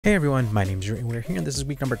Hey everyone, my name is Drew and we're here and this is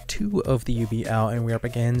week number 2 of the UBL and we're up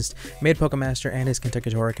against MidPokeMaster and his Kentucky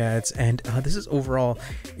Torracats, and this is overall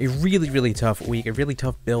a really tough week, a really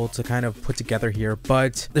tough build to kind of put together here,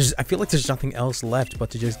 but I feel like there's nothing else left but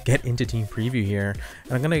to just get into team preview here.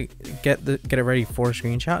 And I'm gonna get it ready for a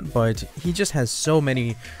screenshot, but he just has so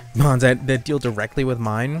many mons that deal directly with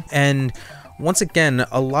mine, and once again,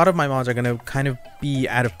 a lot of my mods are going to kind of be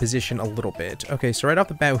out of position a little bit. Okay, so right off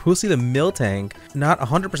the bat, we'll see the Miltank. Not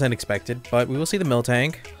 100% expected, but we will see the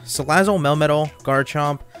Miltank. Salazzle, Melmetal,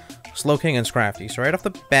 Garchomp, Slowking, and Scrafty. So right off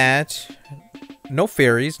the bat, no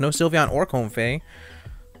Fairies, no Sylveon or Comfey.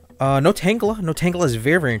 No Tangela. No Tangela is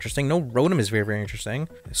very interesting. No Rotom is very interesting.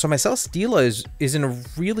 So my Celesteela is in a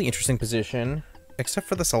really interesting position, except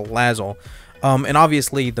for the Salazzle. And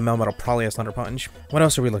obviously the Melmetal probably has Thunder Punch. What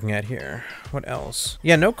else are we looking at here? What else?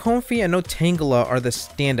 Yeah, no Comfey and no Tangela are the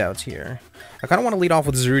standouts here. I kind of want to lead off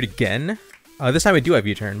with Zarude again. This time I do have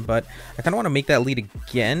U-turn, but I kind of want to make that lead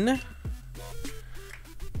again.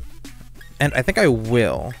 And I think I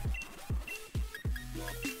will.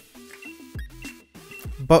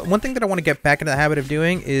 But one thing that I want to get back into the habit of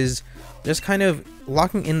doing is just kind of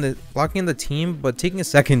locking in the team, but taking a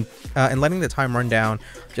second and letting the time run down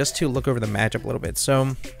just to look over the matchup a little bit.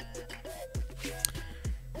 So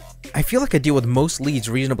I feel like I deal with most leads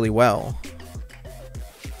reasonably well.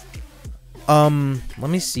 Let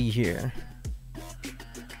me see here.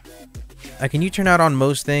 I can U-turn out on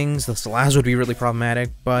most things. The Salazzle would be really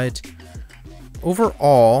problematic, but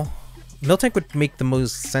overall, Miltank would make the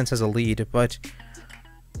most sense as a lead, but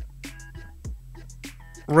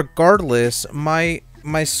regardless, my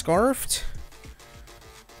Scarfed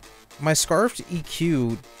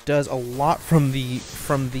EQ does a lot from the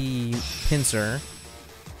Pinsir.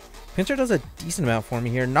 Pinsir does a decent amount for me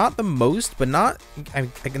here. Not the most, but not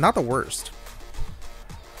the worst.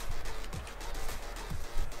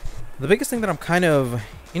 The biggest thing that I'm kind of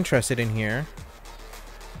interested in here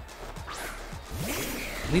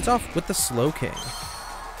leads off with the Slowking.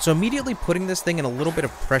 So immediately putting this thing in a little bit of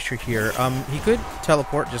pressure here. He could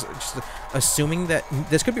teleport, just assuming that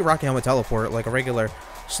this could be Rocky Helmet teleport, like a regular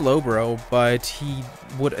Slowbro, but he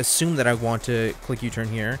would assume that I want to click U-turn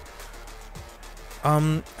here.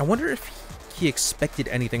 I wonder if he expected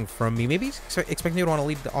anything from me. Maybe he's expecting me to want to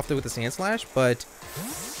lead off with the Sand Slash, but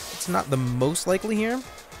it's not the most likely here.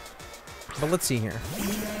 But let's see here.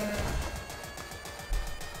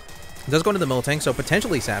 It does go into the Miltank, so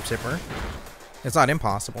potentially Sap Sipper. It's not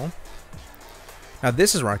impossible. Now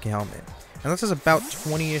this is Rocky Helmet, and this is about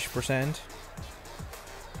 20-ish%,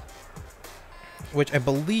 which I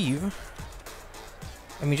believe,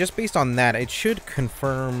 I mean, just based on that, it should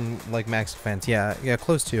confirm like max defense. Yeah,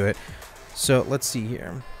 close to it. So let's see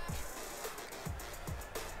here.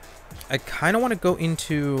 I kind of want to go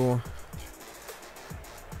into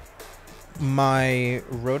my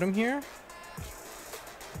Rotom here,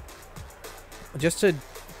 just to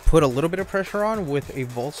put a little bit of pressure on with a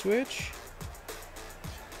Volt Switch.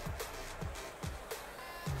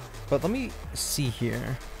 But let me see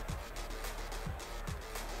here.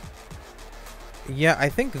 Yeah, I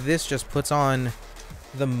think this just puts on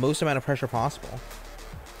the most amount of pressure possible.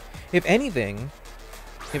 If anything,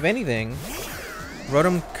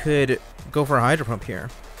 Rotom could go for a Hydro Pump here.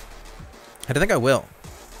 And I think I will.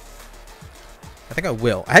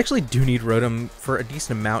 I actually do need Rotom for a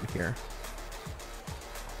decent amount here.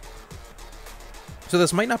 So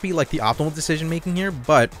this might not be like the optimal decision making here,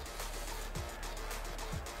 but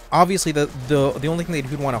obviously the only thing that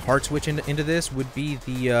he'd want to hard switch into this would be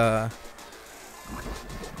the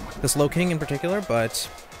Slowking in particular, but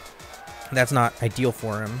that's not ideal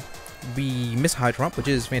for him. We miss High Trump, which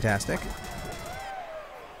is fantastic.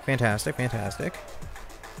 Fantastic.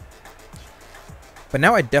 But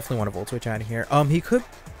now I definitely want to Volt Switch out of here. He could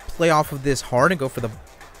play off of this hard and go for the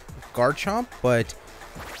Garchomp, but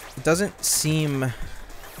it doesn't seem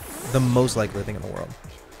the most likely thing in the world.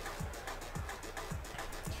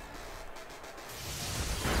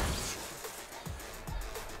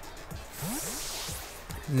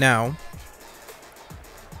 Now,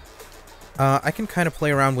 I can kind of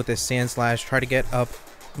play around with this Sand Slash, try to get up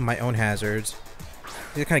my own hazards.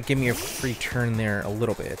 To kind of give me a free turn there a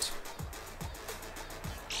little bit.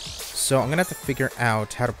 So I'm going to have to figure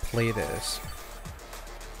out how to play this.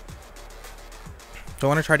 Do I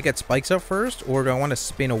want to try to get spikes up first, or do I want to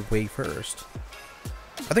spin away first?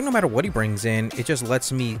 I think no matter what he brings in, it just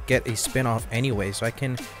lets me get a spin off anyway, so I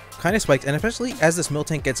can kind of spike. And especially as this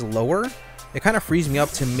Miltank gets lower, it kind of frees me up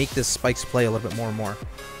to make this spikes play a little bit more and more.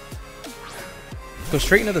 Go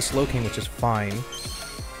straight into the Slowking, which is fine.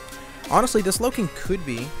 Honestly, this Slowking could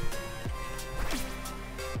be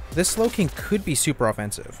This Slow King could be super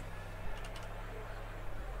offensive.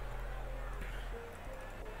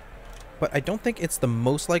 But I don't think it's the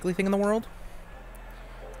most likely thing in the world.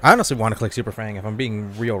 I honestly want to click Super Fang if I'm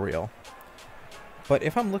being real. But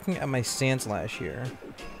if I'm looking at my Sandslash here...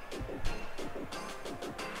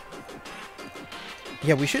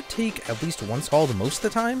 yeah, we should take at least one Scald most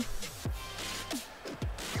of the time.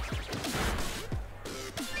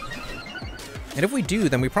 And if we do,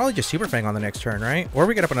 then we probably just Super Fang on the next turn, right? Or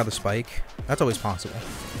we get up another Spike. That's always possible.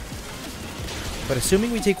 But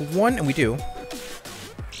assuming we take one, and we do,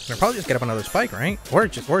 we'll probably just get up another Spike, right? Or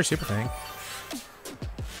a Super Fang.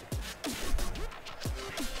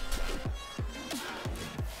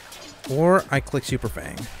 Or I click Super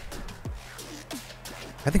Fang.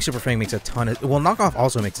 I think Super Fang makes a ton of... well, Knockoff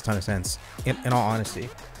also makes a ton of sense, in all honesty.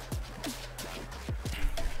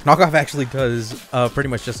 Knockoff actually does pretty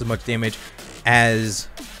much just as much damage as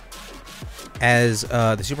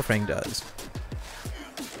the Super Fang does.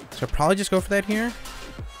 So I'll probably just go for that here.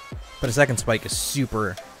 But a second Spike is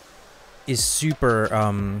super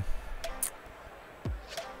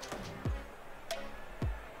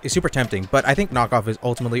tempting, but I think Knockoff is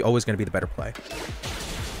ultimately always going to be the better play.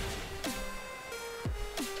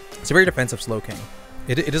 It's a very defensive Slow King.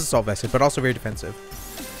 It is Assault Vested, but also very defensive.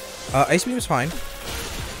 Ice Beam is fine.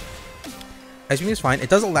 Ice Beam is fine. It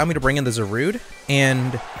does allow me to bring in the Zarude,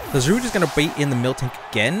 and the Zarude is going to bait in the Miltank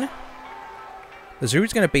again. The Zarude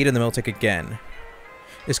is going to bait in the Miltank again.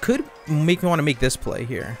 This could make me want to make this play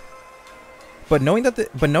here. But knowing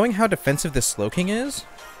how defensive this Slow King is,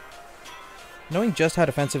 knowing just how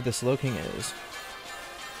defensive this Slow King is,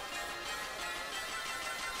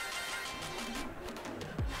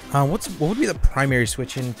 what would be the primary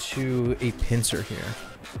switch into a Pinsir here?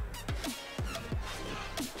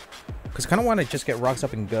 Because I kind of want to just get rocks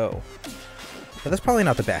up and go, but that's probably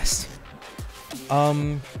not the best.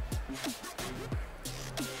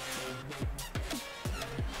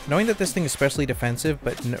 Knowing that this thing is especially defensive,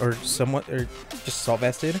 or just Assault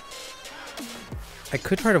Vested, I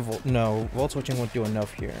could try to no, Volt Switching won't do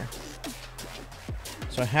enough here.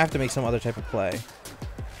 So I have to make some other type of play.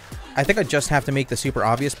 I think I just have to make the super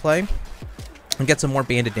obvious play and get some more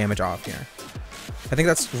banded damage off here. I think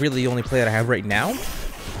that's really the only play that I have right now.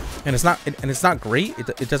 And it's not great.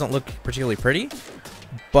 It doesn't look particularly pretty.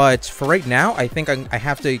 But for right now, I think I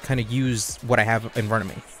have to kind of use what I have in front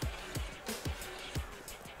of me.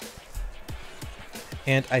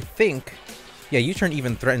 And I think, yeah, U-turn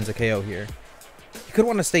even threatens a KO here. You could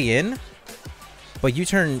want to stay in, but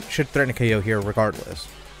U-turn should threaten a KO here regardless.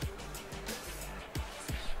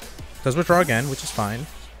 Does withdraw again, which is fine.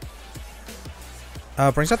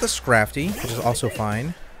 Brings out the Scrafty, which is also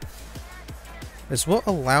fine. This will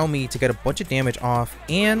allow me to get a bunch of damage off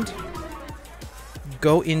and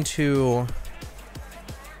go into...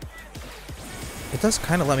 it does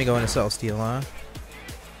kind of let me go into Celesteela, huh?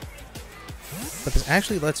 But this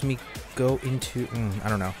actually lets me go into... I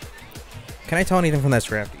don't know. Can I tell anything from that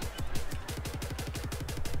Scrafty?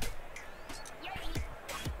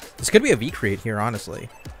 This could be a V-Create here, honestly.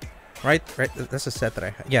 Right? That's a set that I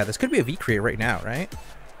have. Yeah, this could be a V-Create right now, right?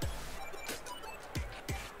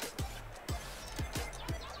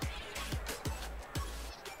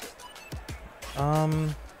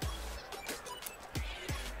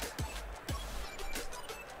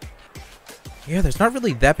 Yeah, there's not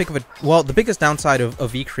really that big of a... well, the biggest downside of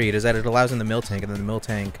V-Create is that it allows in the Miltank, and then the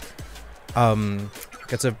Miltank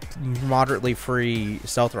gets a moderately free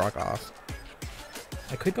Stealth Rock off.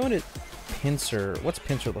 I could go into Pinsir. What's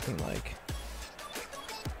Pinsir looking like?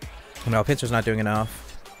 No, Pinsir's not doing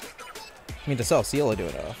enough. I mean, does Celesteela do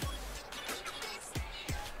enough?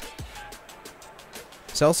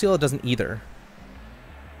 Celesteela doesn't either.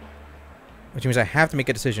 Which means I have to make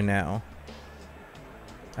a decision now.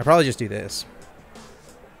 I probably just do this.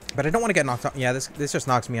 But I don't want to get knocked off. Yeah, this just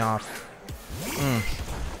knocks me off. Well,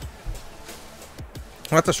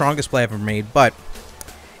 that's the strongest play I've ever made, but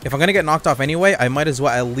if I'm going to get knocked off anyway, I might as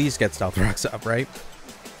well at least get Stealth Rocks up, right?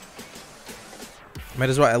 Might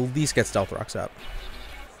as well at least get Stealth Rocks up.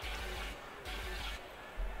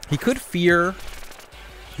 He could fear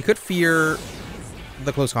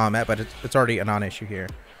the close combat, but it's already a non-issue here.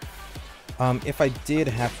 If I did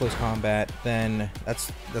have close combat, then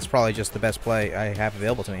that's probably just the best play I have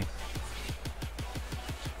available to me.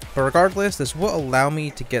 But regardless, this will allow me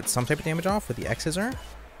to get some type of damage off with the X-Scissor.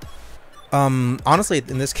 Honestly,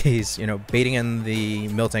 in this case, you know, baiting in the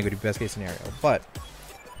Miltank would be best case scenario, but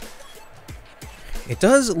it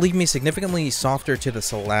does leave me significantly softer to the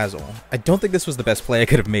Salazzle. I don't think this was the best play I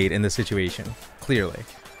could have made in this situation, clearly.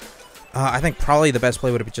 I think probably the best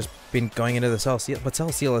play would have just been going into the Celesteela, but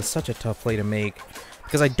Celesteela is such a tough play to make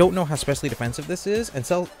because I don't know how specially defensive this is,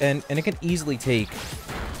 and it can easily take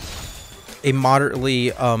a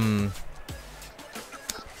moderately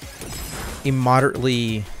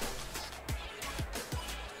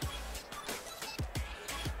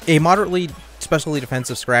specially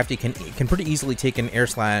defensive Scrafty can pretty easily take an air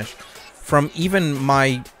slash from even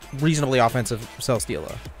my reasonably offensive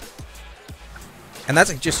Celesteela. And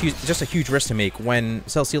that's just a huge risk to make when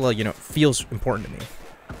Celesteela, you know, feels important to me.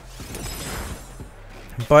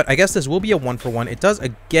 But I guess this will be a 1-for-1. It does,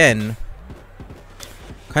 again,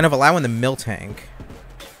 kind of allow in the Miltank.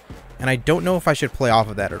 And I don't know if I should play off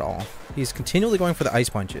of that at all. He's continually going for the Ice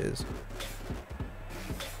Punches.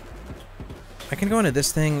 I can go into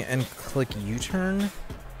this thing and click U-turn.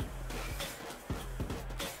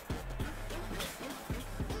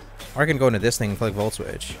 Or I can go into this thing and click Volt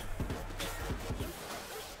Switch.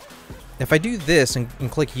 If I do this and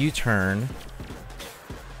click U-turn,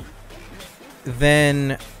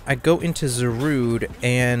 then I go into Zarude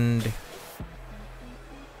and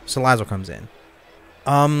Salazzle comes in.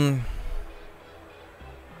 Yeah,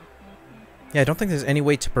 I don't think there's any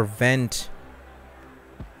way to prevent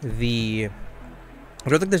the... I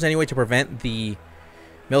don't think there's any way to prevent the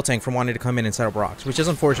Miltank from wanting to come in and set up rocks, which is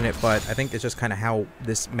unfortunate, but I think it's just kind of how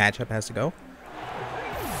this matchup has to go.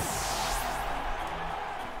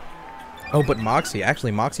 Oh, but Moxie.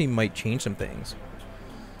 Actually, Moxie might change some things.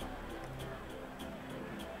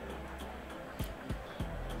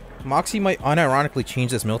 Moxie might unironically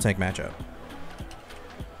change this Miltank matchup.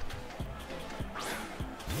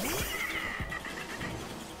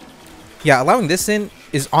 Yeah, allowing this in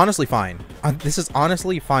is honestly fine. This is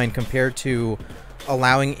honestly fine compared to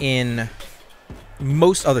allowing in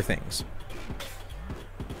most other things.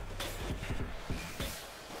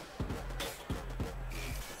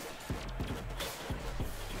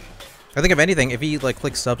 I think if anything, if he like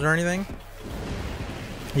clicks subs or anything,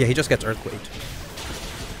 yeah, he just gets earthquaked.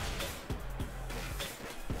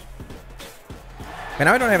 And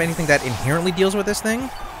now I don't have anything that inherently deals with this thing.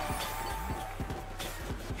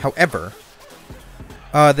 However,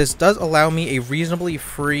 this does allow me a reasonably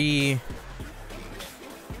free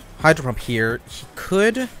Hydro Pump here.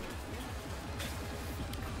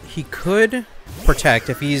 He could protect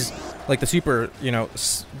if he's like the super, you know,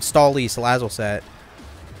 stally Salazzle set.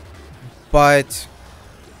 But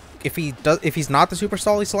if he's not the super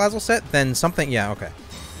stally Salazzle set, then something, yeah, okay.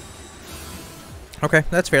 Okay,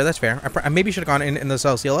 that's fair, that's fair. I maybe should have gone in the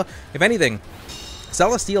Celesteela. If anything,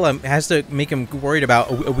 Celesteela has to make him worried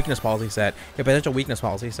about a weakness policy set, a potential weakness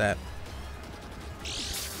policy set.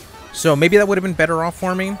 So maybe that would have been better off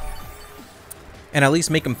for me. And at least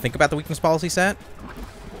make him think about the weakness policy set.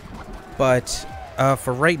 But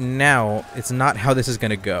for right now, it's not how this is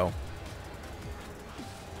going to go.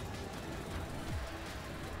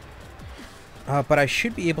 But I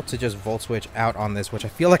should be able to just Volt Switch out on this, which I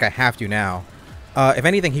feel like I have to now. If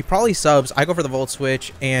anything, he probably subs, I go for the Volt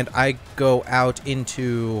Switch, and I go out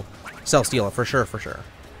into Celesteela, for sure, for sure.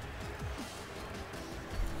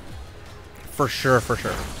 For sure, for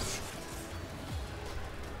sure.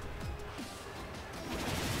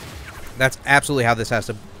 That's absolutely how this has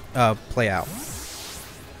to play out.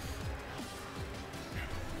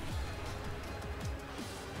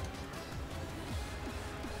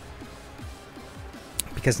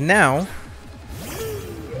 Because now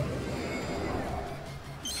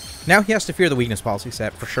he has to fear the weakness policy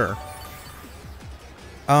set for sure.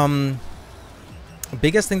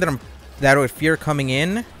 Biggest thing that I would fear coming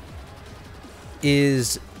in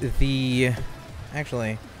is the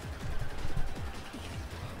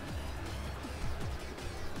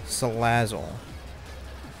Salazzle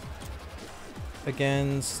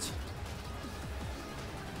against.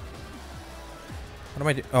 What am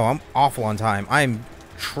I doing? Oh, I'm awful on time. I'm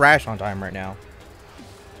trash on time right now.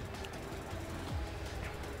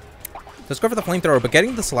 Let's go for the flamethrower, but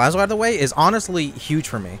getting the Salazzle out of the way is honestly huge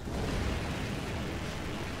for me.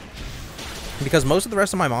 Because most of the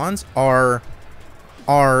rest of my mons are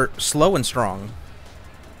slow and strong.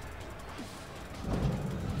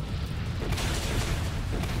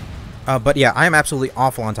 But yeah, I am absolutely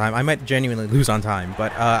awful on time. I might genuinely lose on time,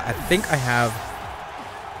 but I think I have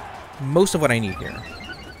most of what I need here.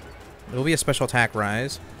 There will be a special attack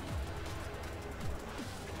rise,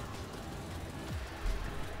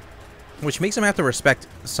 which makes him have to respect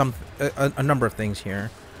a number of things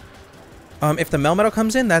here. If the Melmetal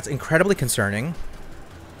comes in, that's incredibly concerning.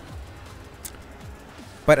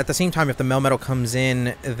 But at the same time, if the Melmetal comes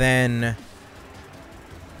in, then...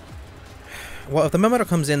 Well, if the Melmetal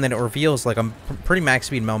comes in, then it reveals like a pretty max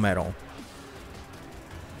speed Melmetal.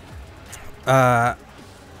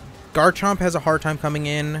 Garchomp has a hard time coming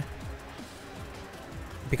in.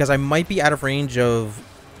 because I might be out of range of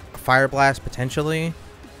Fire Blast potentially.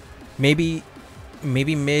 Maybe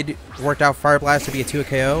mid worked out Fire Blast to be a 2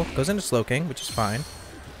 KO. Goes into Slowking, which is fine.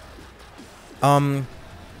 So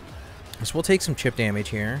we'll take some chip damage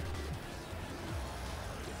here.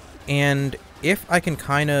 And if I can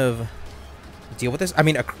kind of deal with this, I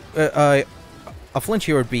mean, a flinch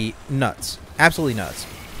here would be nuts. Absolutely nuts.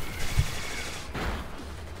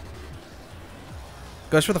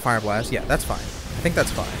 Goes for the Fire Blast. Yeah, that's fine. I think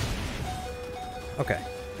that's fine. Okay.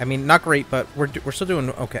 I mean, not great, but we're still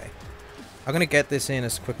doing okay. I'm going to get this in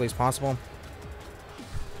as quickly as possible.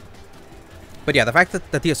 But yeah, the fact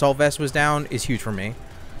that the Assault Vest was down is huge for me.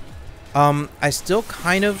 I still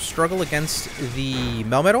kind of struggle against the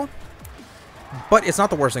Melmetal, but it's not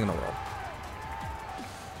the worst thing in the world.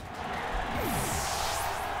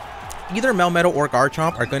 Either Melmetal or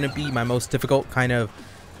Garchomp are going to be my most difficult kind of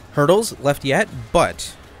hurdles left yet,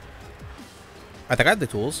 but I think I have the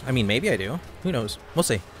tools. I mean, maybe I do. Who knows? We'll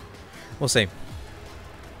see. We'll see.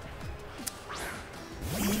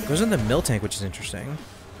 Goes in the Miltank, which is interesting.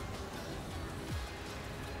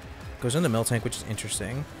 Goes in the Miltank, which is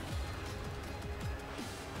interesting.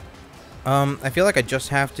 I feel like I just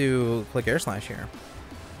have to click Air Slash here.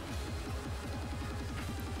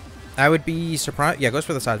 I would be surprised. Yeah, goes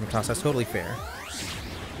for the Seismic Toss. That's totally fair.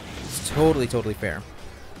 It's totally, totally fair.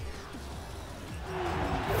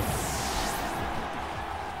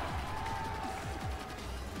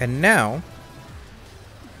 And now,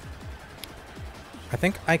 I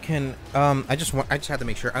think I can. I just have to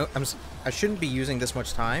make sure. I shouldn't be using this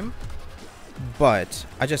much time, but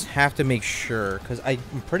I just have to make sure because I'm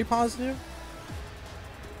pretty positive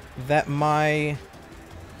that my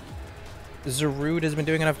Zarude has been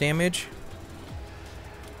doing enough damage.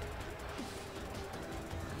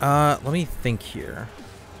 Let me think here.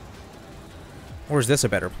 Or is this a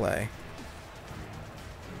better play?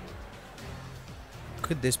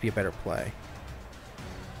 Could this be a better play?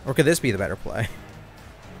 Or could this be the better play?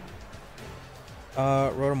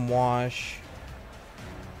 Rotom Wash.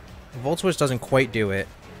 Volt Switch doesn't quite do it.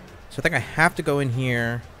 So I think I have to go in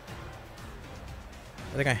here.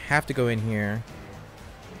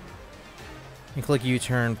 And click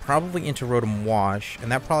U-turn, probably into Rotom Wash.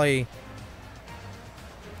 And that probably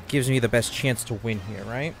gives me the best chance to win here,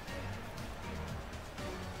 right?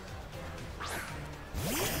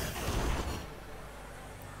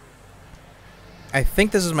 I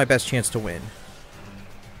think this is my best chance to win.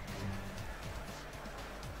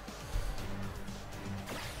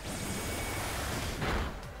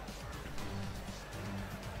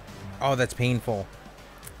 Oh, that's painful.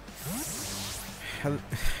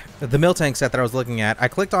 The Miltank set that I was looking at, I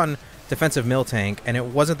clicked on defensive Miltank, and it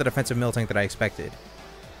wasn't the defensive Miltank that I expected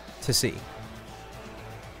to see.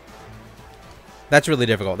 That's really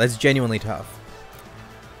difficult. That's genuinely tough.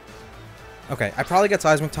 Okay, I probably get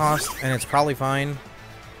Seismic Tossed, and it's probably fine.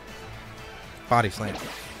 Body Slam.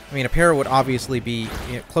 I mean, a Para would obviously be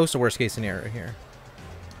close to worst case scenario here.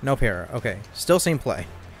 No Para. Okay, still same play.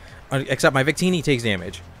 Except my Victini takes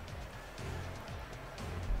damage.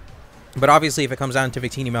 But obviously, if it comes down to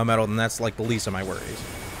Victini Melmetal, then that's like the least of my worries.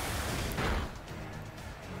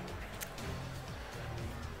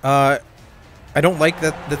 I don't like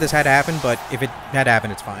that this had to happen, but if it had to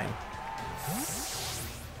happen, it's fine.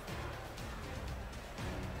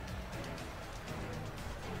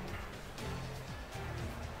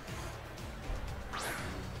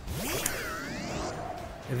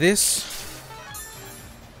 This...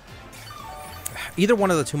 Either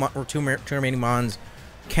one of the two remaining Mons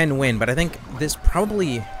can win, but I think this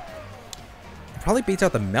probably beats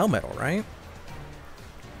out the Melmetal, right?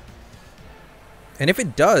 And if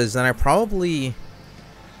it does, then I probably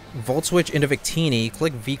Volt Switch into Victini,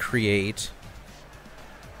 click V-Create,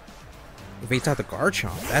 beats out the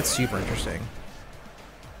Garchomp. That's super interesting.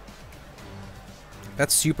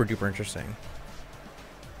 That's super duper interesting.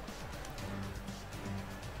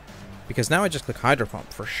 Because now I just click Hydro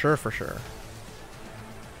Pump, for sure, for sure.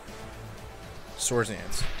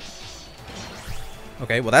 Swordsdance.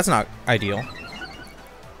 Okay, well that's not ideal.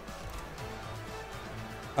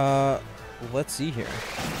 Let's see here.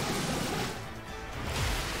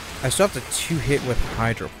 I still have to 2-hit with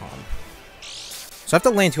Hydro Pump. So I have to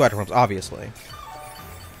land 2 Hydro Pumps, obviously.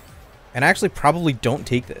 And I actually probably don't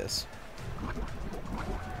take this.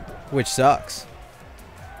 Which sucks.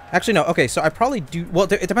 Actually, no. Okay, so I probably do...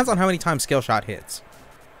 Well, it depends on how many times Scale Shot hits.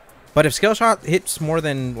 But if Scale Shot hits more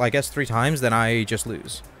than, I guess, 3 times, then I just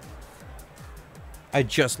lose. I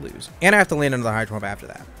just lose. And I have to land another Hydro Pump after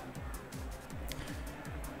that.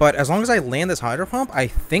 But as long as I land this Hydro Pump, I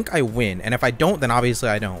think I win. And if I don't, then obviously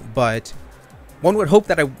I don't. But One would hope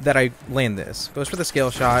that I land this. Goes for the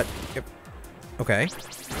scale shot. Yep. Okay.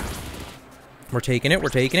 We're taking it. We're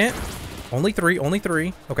taking it. Only 3. Only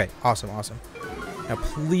 3. Okay. Awesome. Awesome. Now,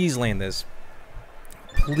 please land this.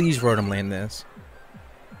 Please, Rotom, land this.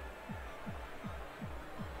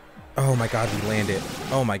 Oh, my God. We land it.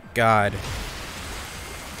 Oh, my God.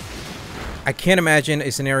 I can't imagine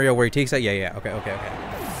a scenario where he takes that. Yeah, yeah. Okay, okay, okay.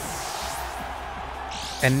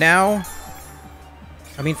 And now,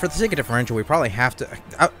 I mean, for the sake of differential, we probably have to...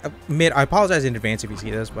 I apologize in advance if you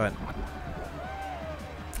see this, but...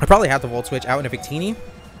 I probably have to Volt Switch out in a Victini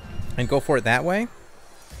and go for it that way.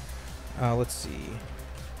 Let's see.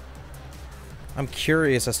 I'm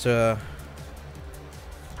curious as to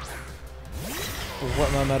what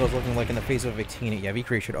Melmetal's looking like in the face of a Victini. Yeah,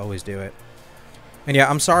 V-Create should always do it. And yeah,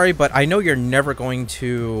 I'm sorry, but I know you're never going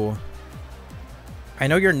to...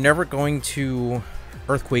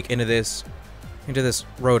 Earthquake into this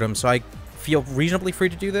Rotom, so I feel reasonably free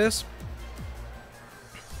to do this.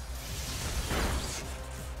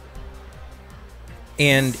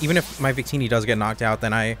 And even if my Victini does get knocked out,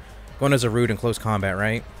 then I go into Zarude in close combat,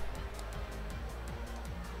 right?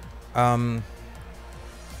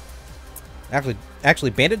 Actually,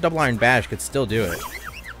 Banded Double Iron Bash could still do it.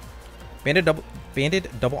 Banded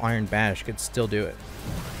Double Iron Bash could still do it.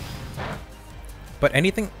 But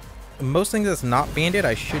most things that's not banded,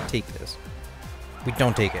 I should take this. We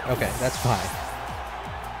don't take it. Okay, that's fine.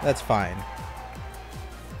 That's fine.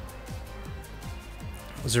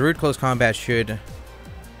 Zarude close combat should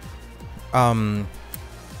by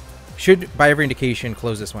every indication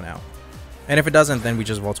close this one out. And if it doesn't, then we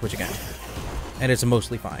just Volt Switch again. And it's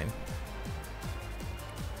mostly fine.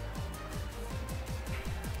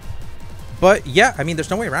 But yeah, I mean, there's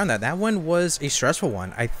no way around that. That one was a stressful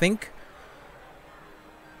one. I think,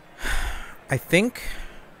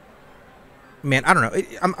 man, I don't know.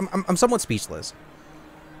 I'm somewhat speechless.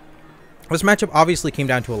 This matchup obviously came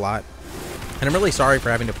down to a lot, and I'm really sorry for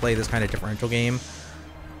having to play this kind of differential game.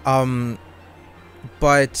 But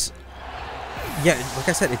yeah, like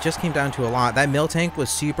I said, it just came down to a lot. That Miltank was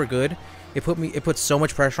super good. It put so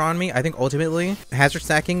much pressure on me. I think ultimately hazard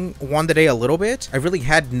stacking won the day a little bit. I really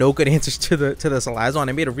had no good answers to the Salazzle, and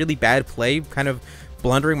I made a really bad play, kind of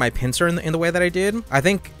blundering my pincer in the way that I did. I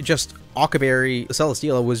think just Occaberry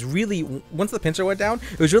Celesteela was really, once the pincer went down,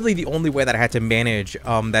 it was really the only way that I had to manage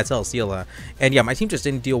that Celesteela. And yeah, my team just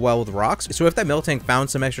didn't deal well with rocks. So if that Miltank found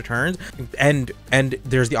some extra turns, and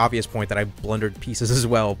there's the obvious point that I blundered pieces as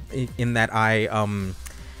well, in that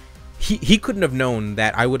he couldn't have known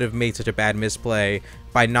that I would have made such a bad misplay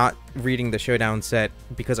by not reading the showdown set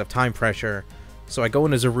because of time pressure. So I go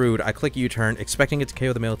into Zarude, I click U-turn, expecting it to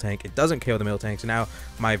KO the Miltank. It doesn't KO the Miltank, so now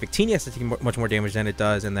my Victini has to take much more damage than it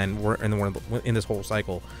does, and then we're in this whole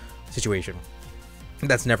cycle situation.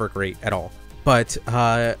 That's never great at all. But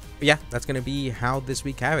yeah, that's gonna be how this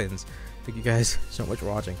week happens. Thank you guys so much for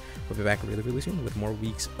watching. We'll be back really soon with more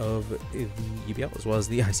weeks of the UBL as well as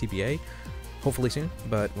the ICBA. Hopefully soon.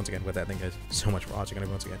 But once again, with that, thank you guys so much for watching,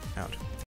 and once again, out.